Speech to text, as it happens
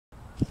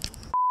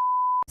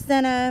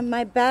And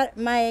my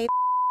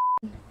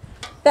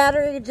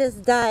battery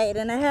just died,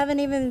 and I haven't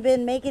even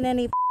been making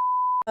any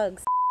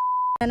bugs.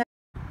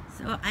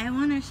 So I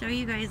want to show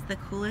you guys the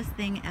coolest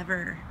thing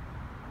ever.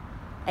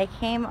 I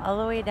came all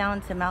the way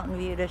down to Mountain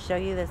View to show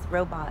you this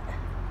robot.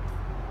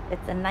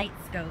 It's a night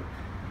scope.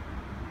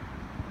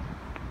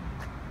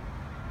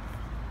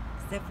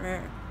 Except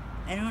for,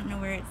 I don't know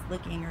where it's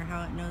looking or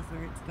how it knows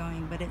where it's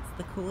going, but it's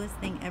the coolest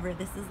thing ever.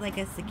 This is like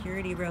a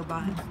security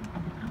robot.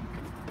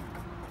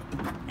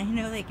 I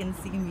know they can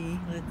see me.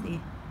 Let's see.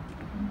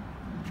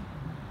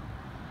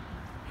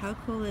 How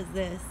cool is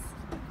this?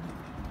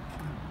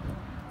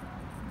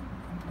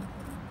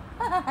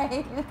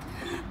 Hi.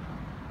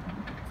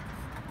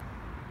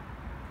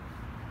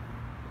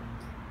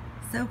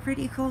 So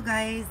pretty cool,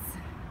 guys.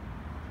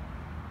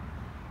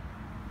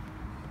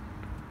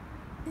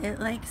 It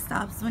like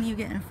stops when you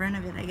get in front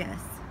of it, I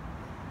guess.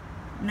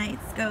 Night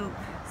scope,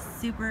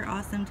 super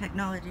awesome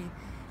technology.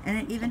 And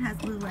it even has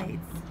blue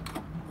lights.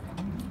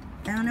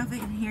 I don't know if it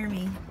can hear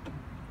me.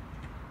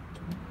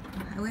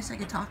 I wish I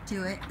could talk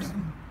to it.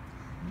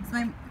 It's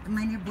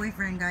my new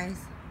boyfriend,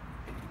 guys.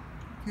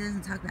 He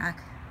doesn't talk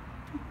back.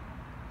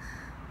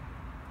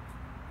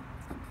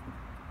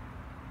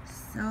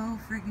 So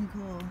freaking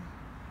cool.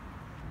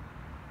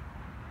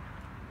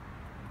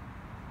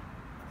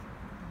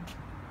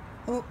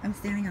 Oh, I'm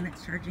standing on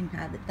its charging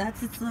pad.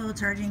 That's its little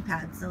charging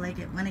pad. So like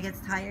when it gets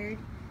tired,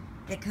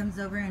 it comes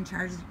over and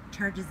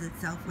charges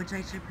itself, which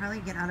I should probably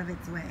get out of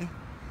its way.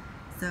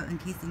 So in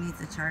case it needs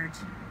a charge.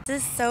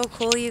 This is so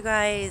cool, you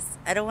guys.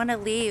 I don't want to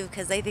leave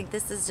because I think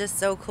this is just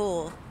so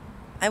cool.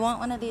 I want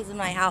one of these in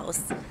my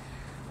house.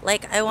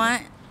 Like I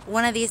want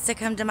one of these to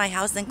come to my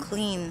house and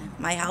clean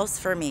my house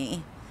for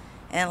me.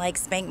 And like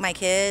spank my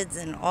kids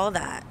and all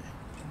that.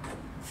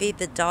 Feed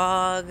the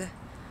dog.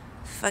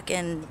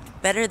 Fucking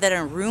better than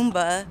a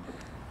Roomba.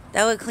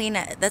 That would clean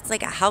it. That's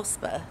like a house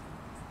spa.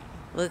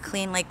 Would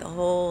clean like the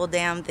whole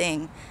damn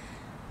thing.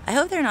 I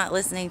hope they're not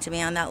listening to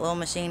me on that little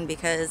machine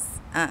because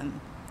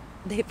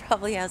they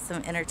probably have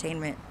some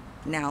entertainment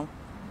now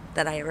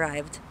that I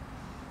arrived.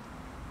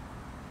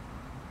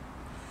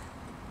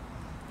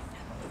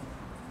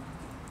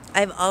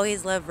 I've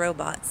always loved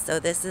robots, so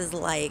this is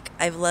like,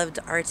 I've loved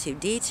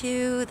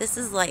R2-D2. This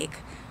is like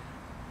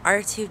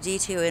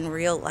R2-D2 in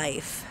real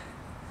life.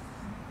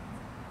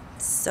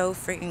 So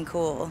freaking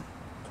cool.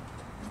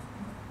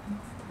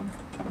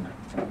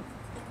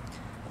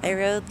 I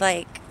rode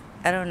like,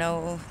 I don't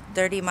know,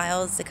 30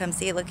 miles to come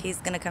see. Look, he's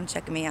gonna come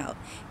check me out.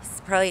 He's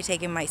probably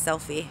taking my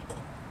selfie.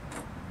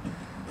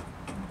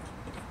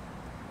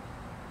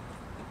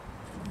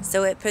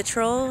 So it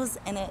patrols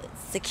and it's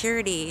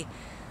security.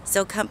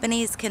 So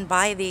companies can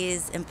buy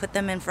these and put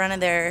them in front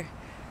of their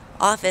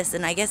office,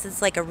 and I guess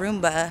it's like a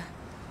Roomba,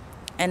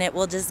 and it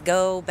will just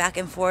go back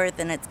and forth,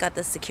 and it's got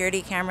the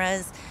security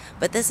cameras.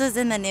 But this was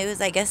in the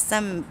news. I guess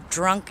some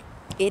drunk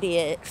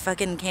idiot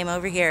fucking came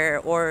over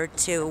here or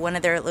to one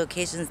of their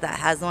locations that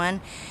has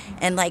one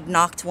and like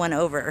knocked one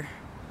over.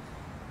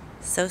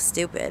 So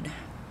stupid.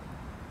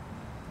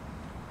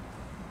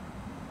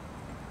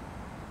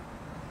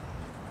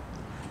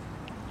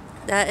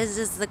 That is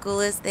just the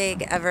coolest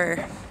thing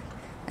ever.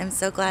 I'm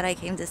so glad I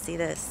came to see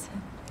this.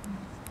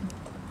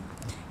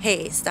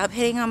 Hey, stop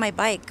hitting on my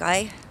bike,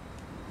 guy.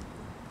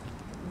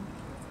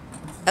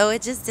 Oh,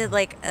 it just did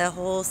like a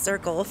whole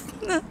circle.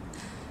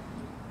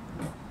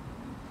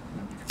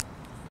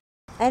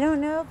 I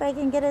don't know if I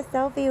can get a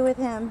selfie with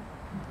him.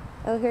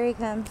 Oh, here he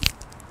comes.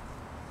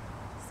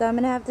 So I'm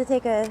gonna have to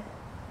take a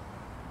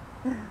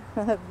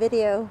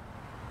video.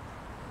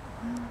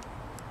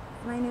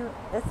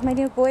 That's my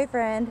new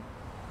boyfriend.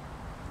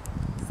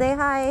 Say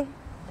hi.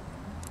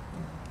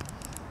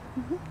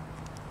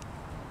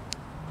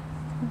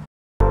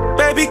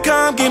 Baby,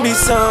 come give me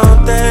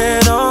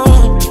something, oh.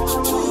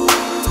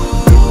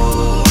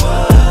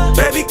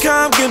 Baby,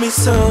 come give me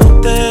some.